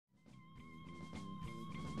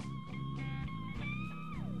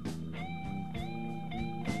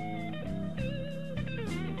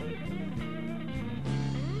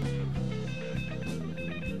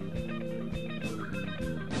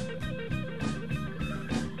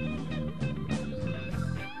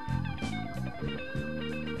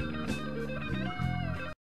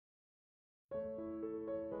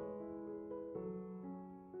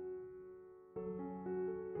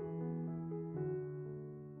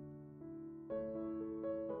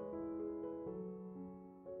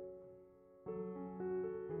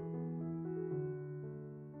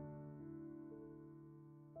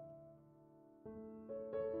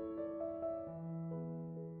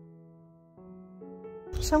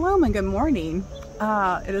Shalom and good morning.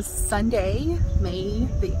 It is Sunday,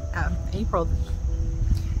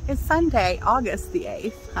 It's Sunday, August the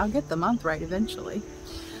 8th. I'll get the month right eventually.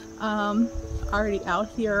 Already out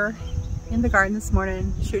here in the garden this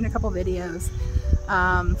morning, shooting a couple videos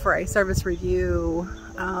for a service review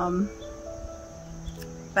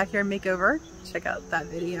backyard makeover. Check out that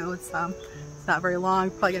video. It's not very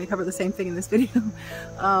long. Probably going to cover the same thing in this video.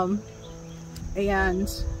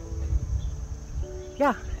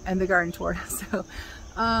 And the garden tour. So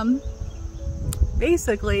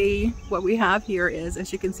basically what we have here is,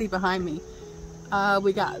 as you can see behind me,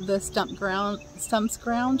 we got the stumps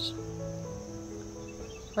ground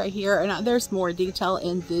right here, and there's more detail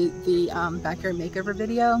in the backyard makeover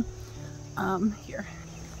video. Here,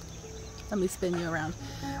 let me spin you around.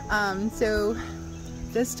 So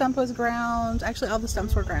this stump was ground. Actually, all the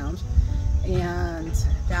stumps were ground, and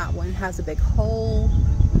that one has a big hole.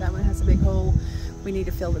 That one has a big hole. We need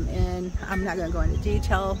to fill them in. I'm not going to go into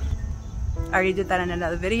detail. I already did that in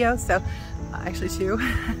another video, so actually two,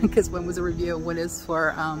 because one was a review, one is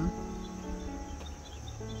for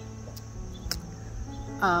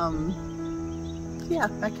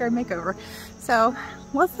backyard makeover. So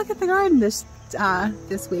let's look at the garden this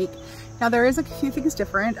week. Now there is a few things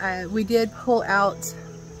different. We did pull out,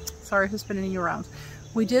 sorry for spinning you around.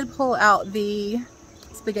 We did pull out the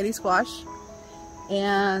spaghetti squash,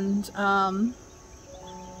 and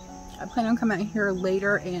I plan on coming out here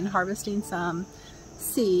later and harvesting some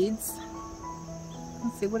seeds.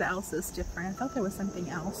 Let's see what else is different. I thought there was something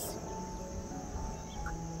else.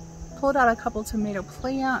 Pulled out a couple tomato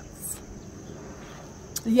plants.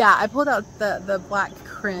 Yeah, I pulled out the black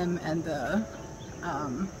crim and the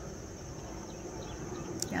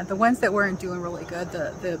ones that weren't doing really good,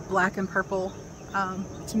 the black and purple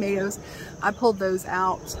tomatoes. I pulled those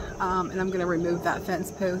out, and I'm going to remove that fence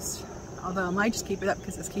post. Although I might just keep it up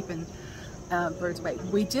because it's keeping birds away.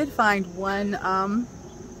 We did find one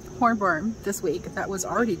hornworm this week that was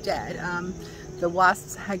already dead. The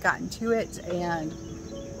wasps had gotten to it and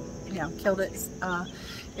killed it.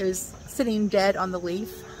 It was sitting dead on the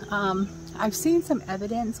leaf. I've seen some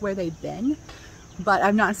evidence where they've been, but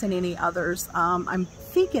I've not seen any others. I'm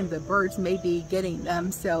thinking the birds may be getting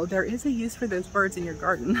them, so there is a use for those birds in your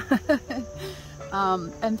garden.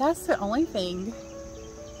 And that's the only thing.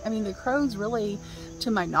 I mean, the crows really, to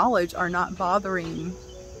my knowledge, are not bothering,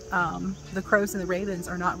 the crows and the ravens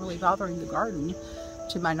are not really bothering the garden,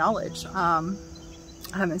 to my knowledge. I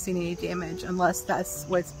haven't seen any damage, unless that's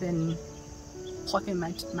what's been plucking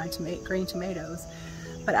my green tomatoes.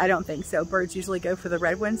 But I don't think so. Birds usually go for the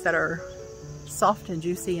red ones that are soft and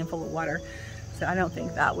juicy and full of water. So I don't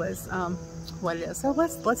think that was what it is. So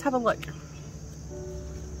let's have a look.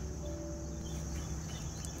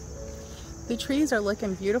 The trees are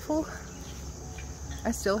looking beautiful.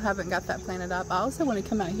 I still haven't got that planted up. I also want to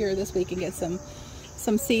come out here this week and get some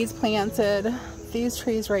seeds planted. These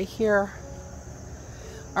trees right here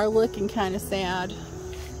are looking kind of sad.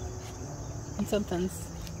 And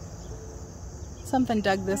something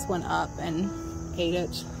dug this one up and ate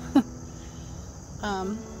it.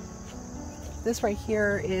 This right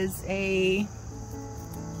here is a,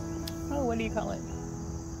 what do you call it?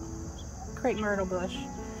 Crepe myrtle bush.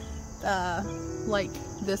 Like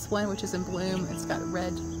this one, which is in bloom. It's got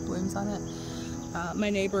red blooms on it. My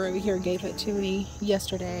neighbor over here gave it to me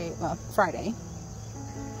yesterday, Friday.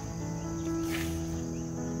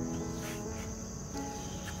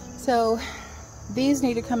 So these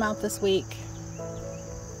need to come out this week.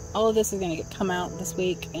 All of this is going to come out this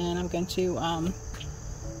week, and I'm going to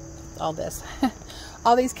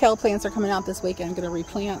all these kale plants are coming out this week, and I'm going to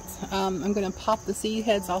replant. I'm going to pop the seed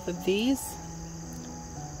heads off of these.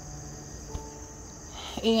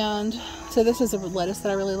 And so this is a lettuce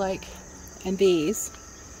that I really like, and these,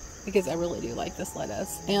 because I really do like this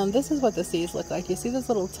lettuce. And this is what the seeds look like. You see those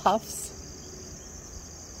little tufts?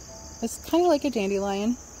 It's kind of like a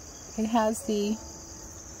dandelion. It has the,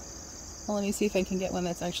 well, let me see if I can get one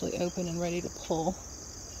that's actually open and ready to pull.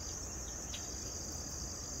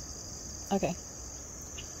 Okay.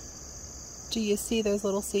 Do you see those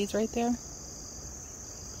little seeds right there?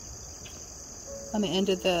 On the end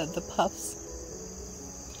of the puffs.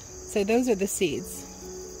 So those are the seeds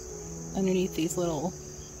underneath these little,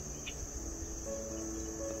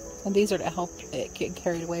 and these are to help it get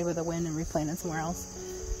carried away with the wind and replanted somewhere else.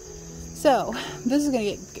 So this is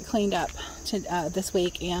going to get cleaned up this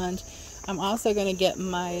week, and I'm also going to get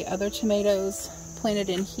my other tomatoes planted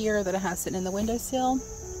in here that I have sitting in the windowsill.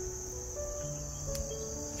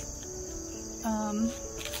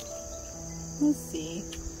 Let's see.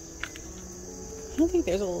 I don't think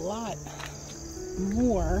there's a lot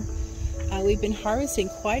more. We've been harvesting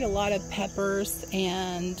quite a lot of peppers,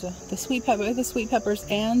 and the sweet peppers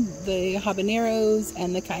and the habaneros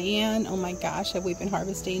and the cayenne. Oh my gosh, have we been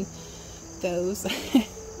harvesting those.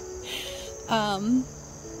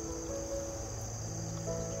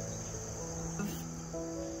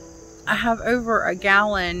 I have over a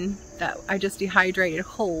gallon that I just dehydrated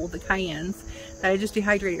whole, the cayennes, that I just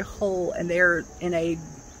dehydrated whole, and they're in a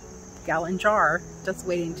gallon jar just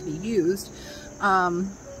waiting to be used.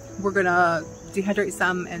 We're gonna dehydrate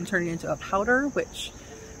some and turn it into a powder, which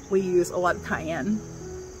we use a lot of cayenne.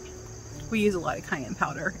 We use a lot of cayenne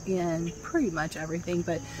powder in pretty much everything,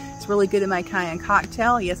 but it's really good in my cayenne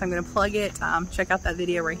cocktail. Yes, I'm gonna plug it. Check out that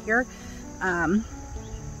video right here,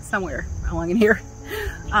 somewhere along in here.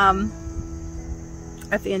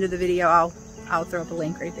 At the end of the video, I'll throw up a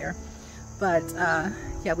link right there. But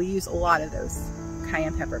yeah, we use a lot of those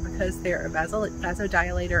cayenne pepper because they're a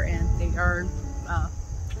vasodilator, and they are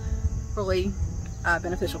really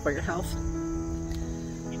beneficial for your health.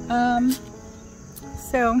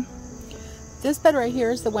 So this bed right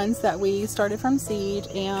here is the ones that we started from seed,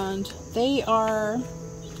 and they are,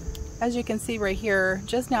 as you can see right here,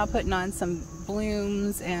 just now putting on some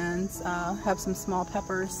blooms and have some small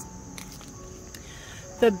peppers.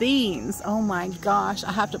 The beans, oh my gosh,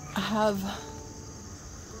 I have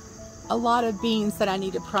a lot of beans that I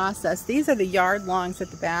need to process. These are the yard longs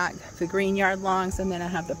at the back, the green yard longs, and then I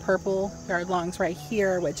have the purple yard longs right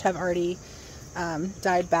here, which have already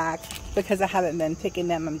died back because I haven't been picking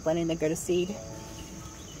them. I'm letting them go to seed.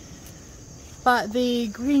 But the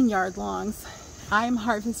green yard longs, I'm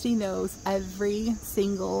harvesting those every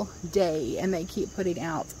single day, and they keep putting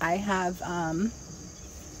out. I have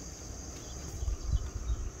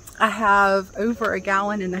over a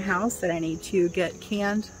gallon in the house that I need to get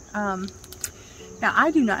canned. Now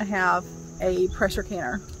I do not have a pressure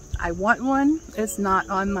canner. I want one. It's not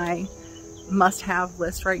on my must-have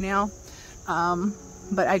list right now,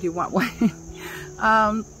 but I do want one.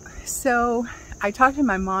 So I talked to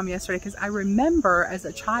my mom yesterday because I remember as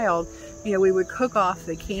a child, you know, we would cook off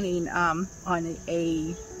the canning on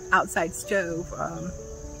a outside stove.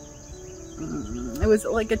 It was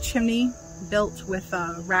like a chimney built with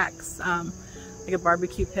racks, like a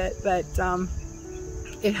barbecue pit, but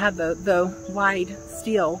it had the wide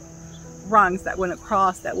steel rungs that went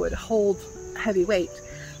across that would hold heavy weight.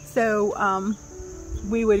 So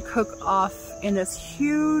we would cook off in this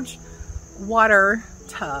huge water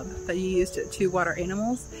tub that you used to water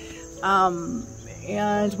animals,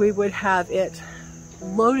 and we would have it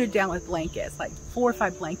loaded down with blankets, like 4 or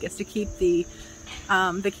 5 blankets, to keep the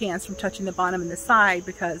cans from touching the bottom and the side,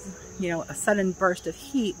 because, you know, a sudden burst of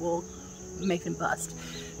heat will make them bust.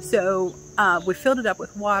 So we filled it up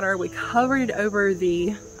with water, we covered it over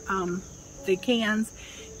the cans,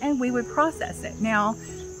 and we would process it. Now,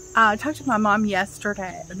 I talked to my mom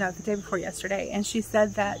yesterday, no, the day before yesterday, and she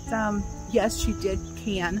said that yes, she did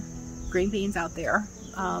can green beans out there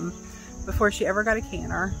before she ever got a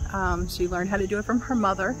canner. She learned how to do it from her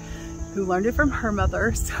mother, who learned it from her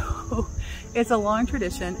mother, so it's a long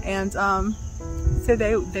tradition. And so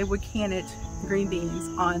they would can it, green beans,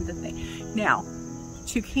 on the thing. Now,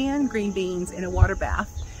 to can green beans in a water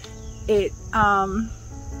bath,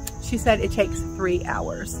 she said it takes 3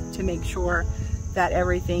 hours to make sure that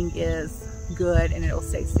everything is good and it'll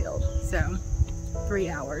stay sealed. So 3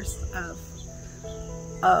 hours of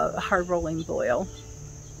a hard rolling boil,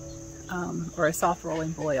 or a soft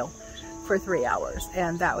rolling boil for 3 hours,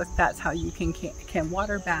 and that's how you can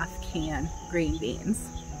water bath can green beans.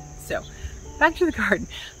 So back to the garden.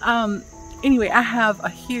 Anyway, I have a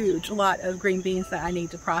huge lot of green beans that I need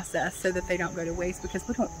to process so that they don't go to waste, because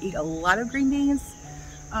we don't eat a lot of green beans,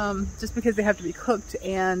 just because they have to be cooked,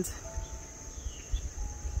 and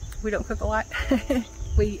we don't cook a lot.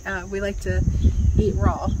 We like to eat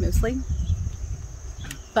raw mostly.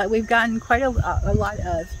 But we've gotten quite a lot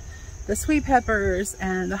of the sweet peppers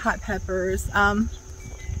and the hot peppers.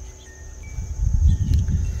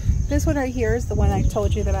 This one right here is the one I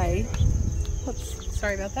told you that whoops,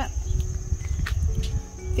 sorry about that.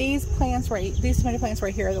 These tomato plants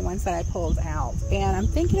right here are the ones that I pulled out, and I'm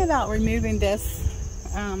thinking about removing this.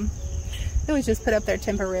 It was just put up there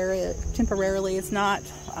temporarily. It's not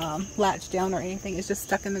latched down or anything. It's just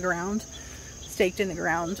stuck in the ground, staked in the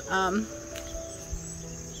ground,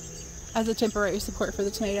 as a temporary support for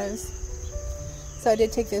the tomatoes. So I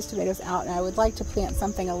did take those tomatoes out, and I would like to plant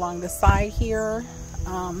something along the side here,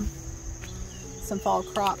 some fall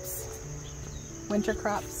crops, winter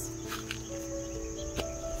crops.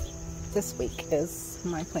 This week is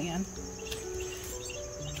my plan.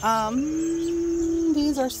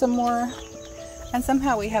 These are some more, and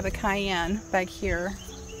somehow we have a cayenne back here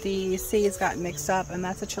the seeds got mixed up, and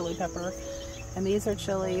that's a chili pepper. And these are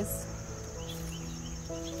chilies.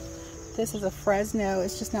 This is a Fresno.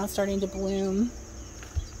 It's just now starting to bloom.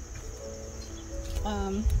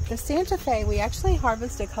 The Santa Fe, we actually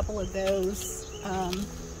harvested a couple of those.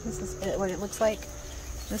 This is what it looks like.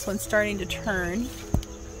 This one's starting to turn.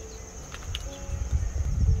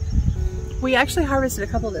 We actually harvested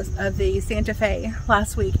a couple of the Santa Fe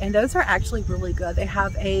last week, and those are actually really good. They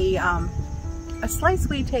have a slight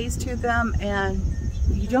sweet taste to them, and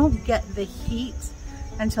you don't get the heat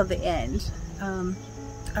until the end.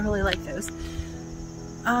 I really like those.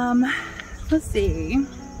 Let's see,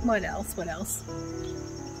 what else?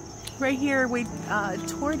 Right here, we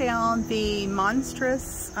tore down the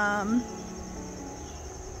monstrous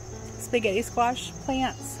spaghetti squash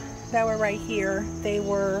plants that were right here. They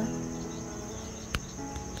were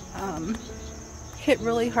hit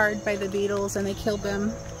really hard by the beetles, and they killed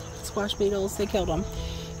them. Squash beetles, they killed them.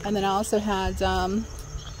 And then I also had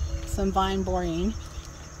some vine boring.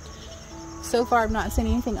 So far, I've not seen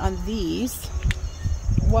anything on these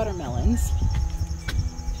watermelons.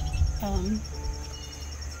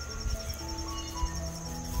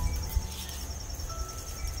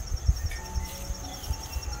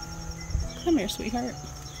 Come here, sweetheart.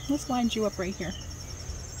 Let's wind you up right here.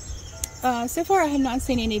 So far, I have not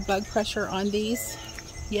seen any bug pressure on these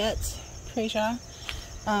yet. Preja.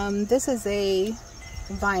 This is a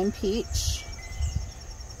vine peach.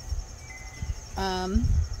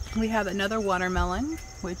 We have another watermelon,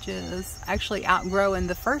 which is actually outgrowing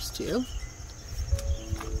the first two,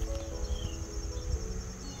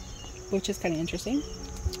 which is kind of interesting.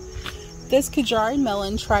 This Kajari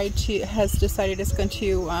melon has decided it's going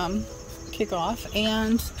to kick off,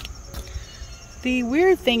 and the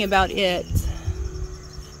weird thing about it,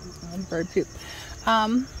 bird poop.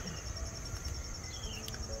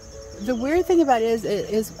 The weird thing about it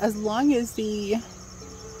is as long as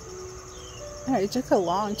it took a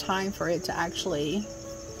long time for it to actually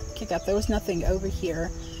kick up. There was nothing over here.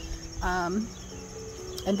 And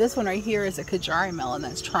this one right here is a Kajari melon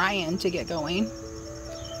that's trying to get going.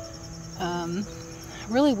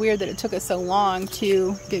 Really weird that it took us so long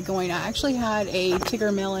to get going. I actually had a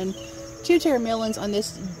tiger melon, 2 tiger melons on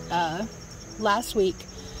this last week,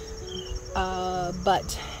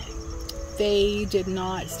 but they did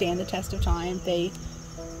not stand the test of time. They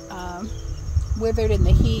withered in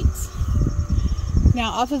the heat.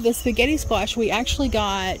 Now, off of this spaghetti squash, we actually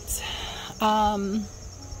got 6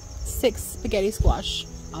 spaghetti squash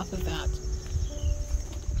off of that.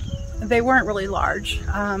 They weren't really large,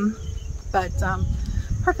 but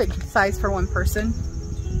perfect size for one person.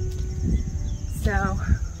 So,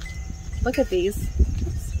 look at these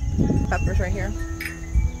peppers right here.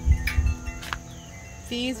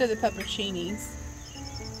 These are the pepperoncinis.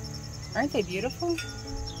 Aren't they beautiful?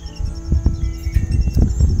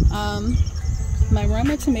 My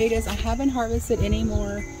Roma tomatoes, I haven't harvested any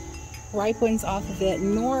more ripe ones off of it,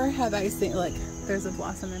 nor have I seen, like, there's a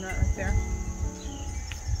blossom in right there.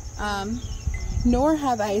 Nor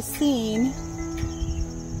have I seen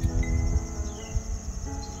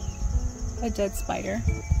a dead spider.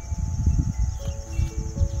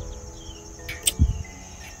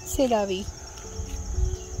 C'est la vie.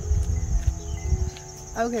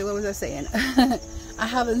 Okay, what was I saying? I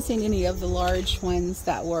haven't seen any of the large ones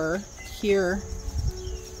that were here.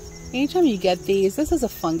 Anytime you get these, this is a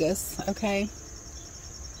fungus, okay?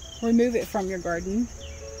 Remove it from your garden.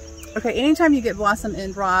 Okay, anytime you get blossom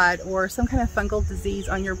end rot or some kind of fungal disease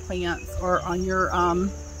on your plants or on your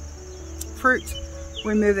fruit,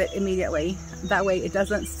 remove it immediately. That way it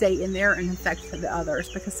doesn't stay in there and infect the others,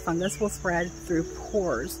 because fungus will spread through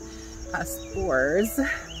spores.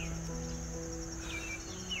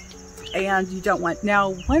 And you don't want.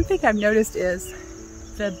 Now, one thing I've noticed is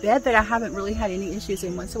the bed that I haven't really had any issues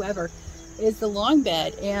in whatsoever is the long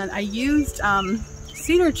bed, and I used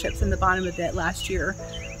cedar chips in the bottom of it last year,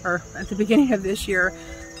 or at the beginning of this year,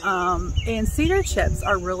 and cedar chips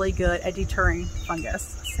are really good at deterring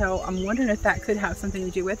fungus. So I'm wondering if that could have something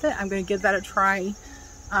to do with it. I'm going to give that a try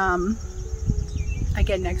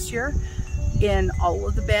again next year in all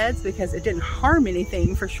of the beds, because it didn't harm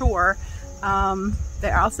anything for sure. They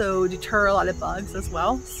also deter a lot of bugs as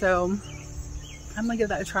well. So I'm going to give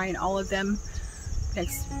that a try in all of them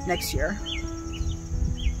next year.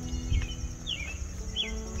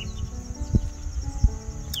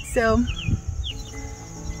 So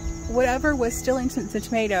whatever was stealing the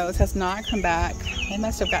tomatoes has not come back. They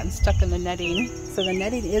must have gotten stuck in the netting. So the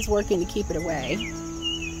netting is working to keep it away.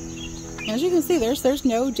 As you can see, there's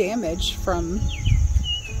no damage from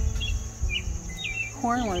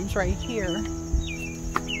hornworms right here.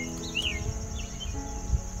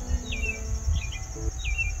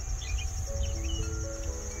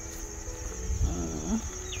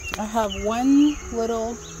 I have one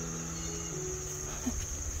little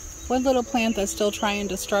plant that's still trying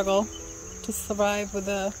to struggle to survive with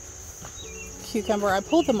a cucumber. I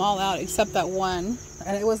pulled them all out except that one,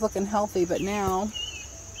 and it was looking healthy, but now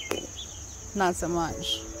not so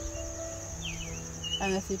much.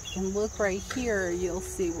 And if you can look right here, you'll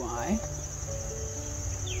see why.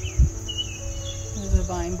 There's a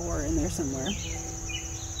vine borer in there somewhere.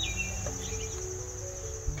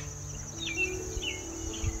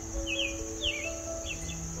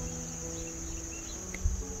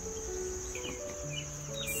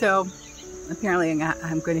 So apparently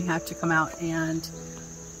I'm going to have to come out and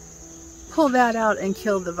pull that out and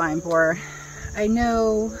kill the vine borer. I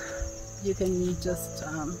know you can just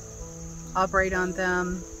operate on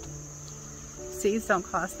them. Seeds don't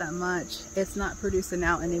cost that much. It's not producing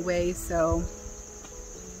out anyway, so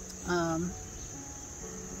I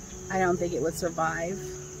don't think it would survive,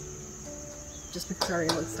 just because it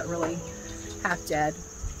already looks really half dead.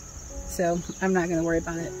 So I'm not going to worry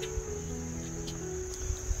about it.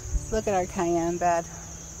 Look at our cayenne bed.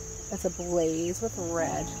 It's ablaze with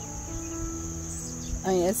red.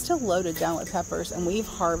 I mean, it's still loaded down with peppers, and we've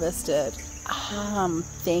harvested, I'm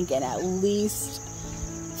thinking, at least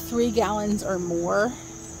 3 gallons or more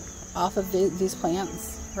off of these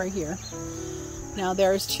plants right here. Now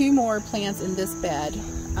there's 2 more plants in this bed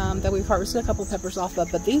that we've harvested a couple peppers off of,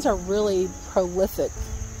 but these are really prolific.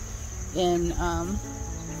 We've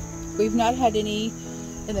not had any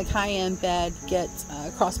in the cayenne bed get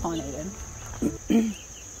cross-pollinated.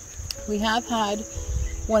 We have had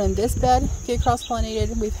one in this bed get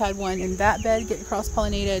cross-pollinated. We've had one in that bed get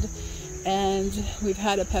cross-pollinated, and we've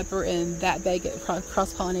had a pepper in that bed get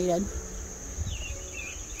cross-pollinated,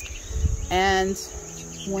 and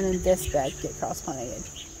one in this bed get cross-pollinated.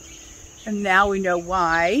 And now we know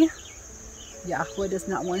why Yahuah does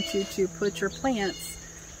not want you to put your plants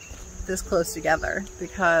this close together,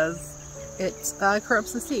 because it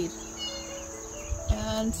corrupts the seed.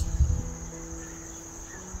 And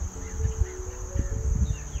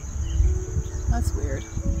that's weird.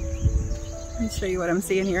 Let me show you what I'm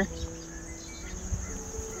seeing here.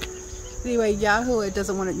 Anyway, Yahuah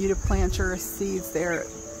doesn't want you to plant your seeds there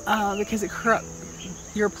because it corrupts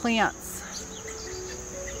your plants.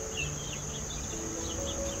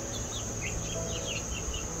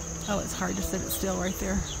 Oh, it's hard to sit it still right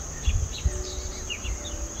there.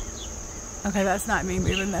 Okay, that's not me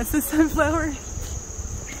moving, that's the sunflower.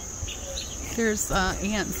 There's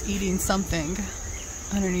ants eating something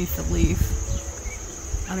underneath the leaf.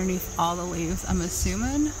 Underneath all the leaves, I'm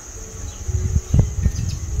assuming.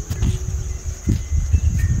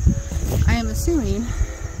 I am assuming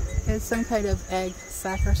it's some kind of egg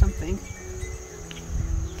sac or something.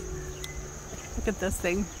 Look at this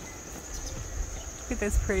thing. Look at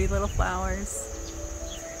those pretty little flowers.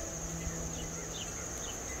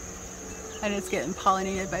 And it's getting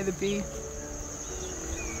pollinated by the bee.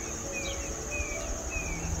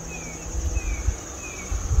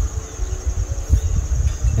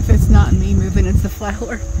 If it's not me moving, it's the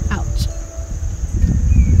flower. Ouch.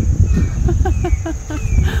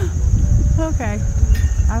 Okay,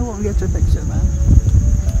 I won't get your picture then.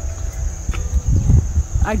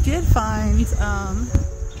 I did find,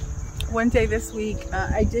 one day this week,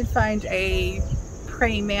 I did find a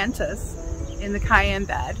praying mantis in the cayenne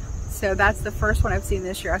bed. So that's the first one I've seen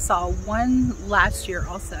this year. I saw one last year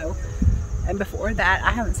also. And before that, I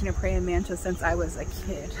haven't seen a praying mantis since I was a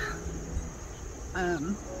kid.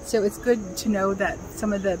 So it's good to know that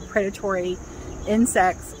some of the predatory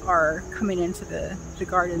insects are coming into the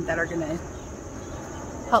garden that are going to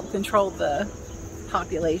help control the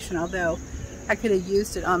population. Although I could have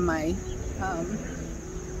used it on my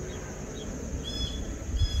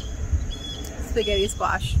spaghetti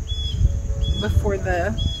squash before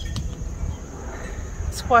the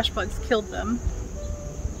squash bugs killed them.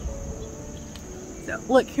 So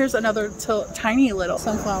look, here's another tiny little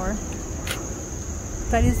sunflower.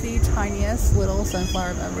 That is the tiniest little sunflower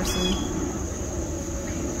I've ever seen.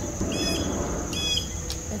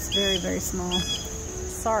 It's very, very small.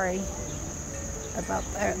 Sorry about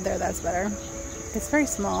that. There, that's better. It's very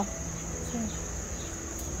small.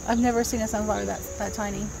 I've never seen a sunflower that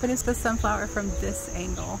tiny, but it's the sunflower from this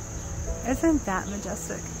angle. Isn't that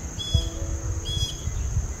majestic?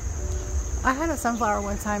 I had a sunflower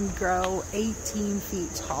one time grow 18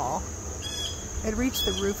 feet tall. It reached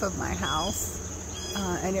the roof of my house,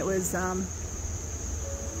 and it was a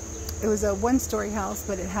one-story house,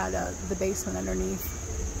 but it had the basement underneath,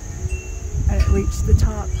 and it reached the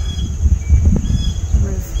top of the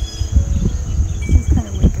roof. This is kind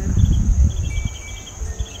of wicked.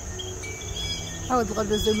 I would love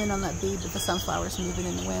to zoom in on that bead with the sunflowers moving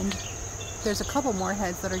in the wind. There's a couple more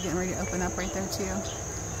heads that are getting ready to open up right there too.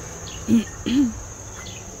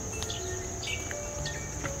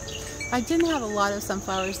 I didn't have a lot of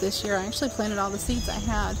sunflowers this year. I actually planted all the seeds I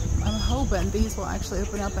had. I'm hoping these will actually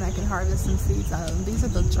open up and I can harvest some seeds out of them. These are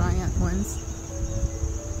the giant ones.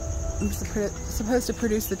 I'm supposed to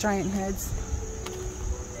produce the giant heads.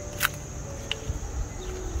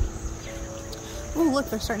 Oh, look,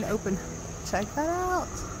 they're starting to open. Check that out.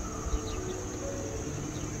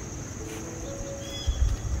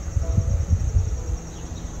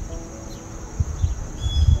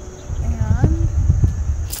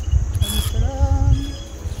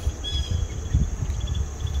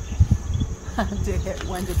 And did hit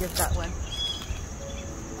one to get that one.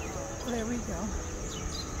 There we go.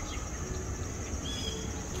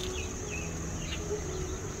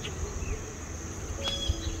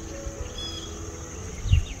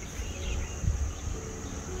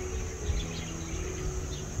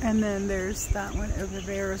 And then there's that one over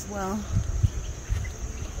there as well.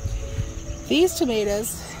 These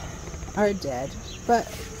tomatoes are dead, but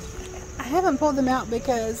I haven't pulled them out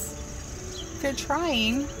because they're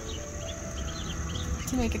trying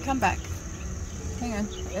to make a comeback. Hang on,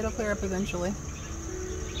 it'll clear up eventually.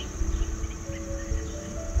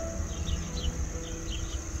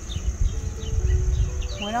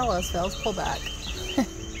 When all else fails, pull back.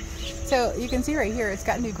 So you can see right here, it's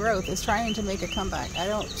got new growth. It's trying to make a comeback.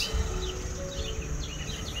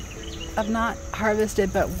 I've not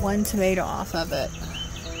harvested but one tomato off of it.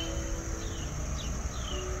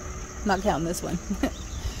 Not counting this one.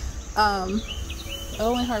 I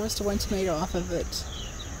only harvested one tomato off of it.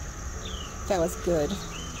 That was good.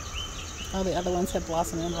 All the other ones had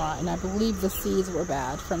blossomed and rot, and I believe the seeds were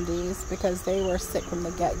bad from these because they were sick from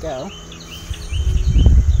the get-go.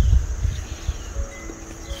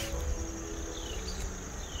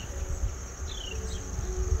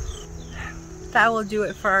 That will do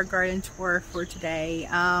it for our garden tour for today.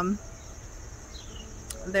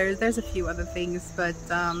 There's a few other things, but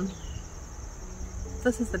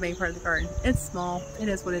this is the main part of the garden. It's small. It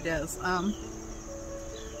is what it is.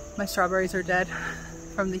 My strawberries are dead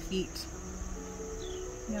from the heat.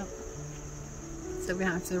 Yep. So we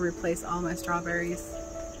have to replace all my strawberries.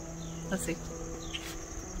 Let's see.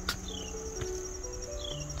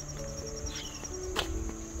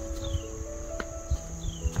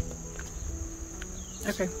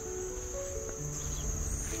 Okay.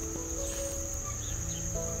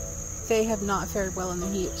 They have not fared well in the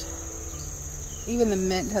heat. Even the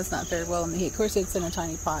mint has not fared well in the heat. Of course, it's in a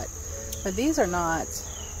tiny pot. But these are not.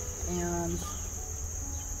 And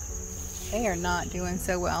they are not doing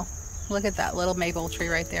so well. Look at that little maple tree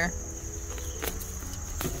right there.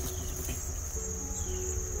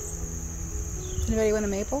 Anybody want a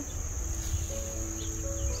maple?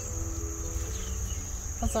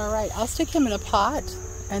 That's alright. I'll stick him in a pot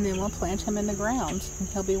and then we'll plant him in the ground. And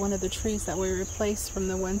he'll be one of the trees that we replace from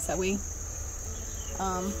the ones that we...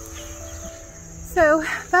 So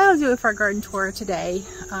that'll do it for our garden tour today.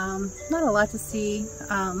 Not a lot to see.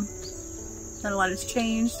 Not a lot has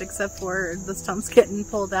changed except for the stumps getting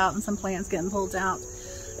pulled out and some plants getting pulled out.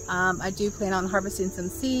 I do plan on harvesting some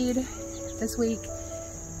seed this week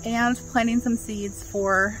and planting some seeds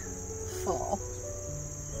for fall.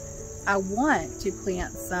 I want to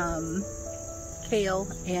plant some kale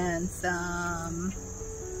and some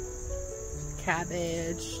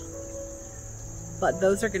cabbage, but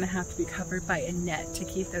those are going to have to be covered by a net to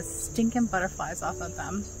keep those stinking butterflies off of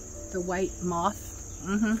them. The white moth.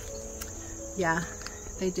 Yeah,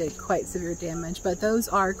 they did quite severe damage, but those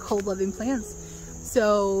are cold loving plants,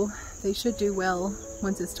 so they should do well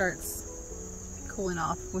once it starts cooling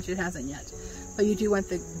off, which it hasn't yet. But you do want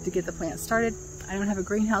to get the plants started. I don't have a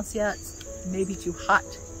greenhouse yet. It may be too hot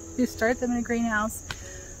to start them in a greenhouse.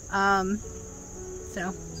 So I'm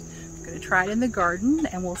going to try it in the garden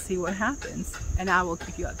and we'll see what happens. And I will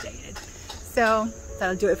keep you updated. So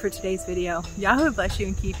that'll do it for today's video. Yahuah bless you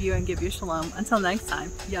and keep you and give you shalom. Until next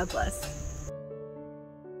time, Yah bless.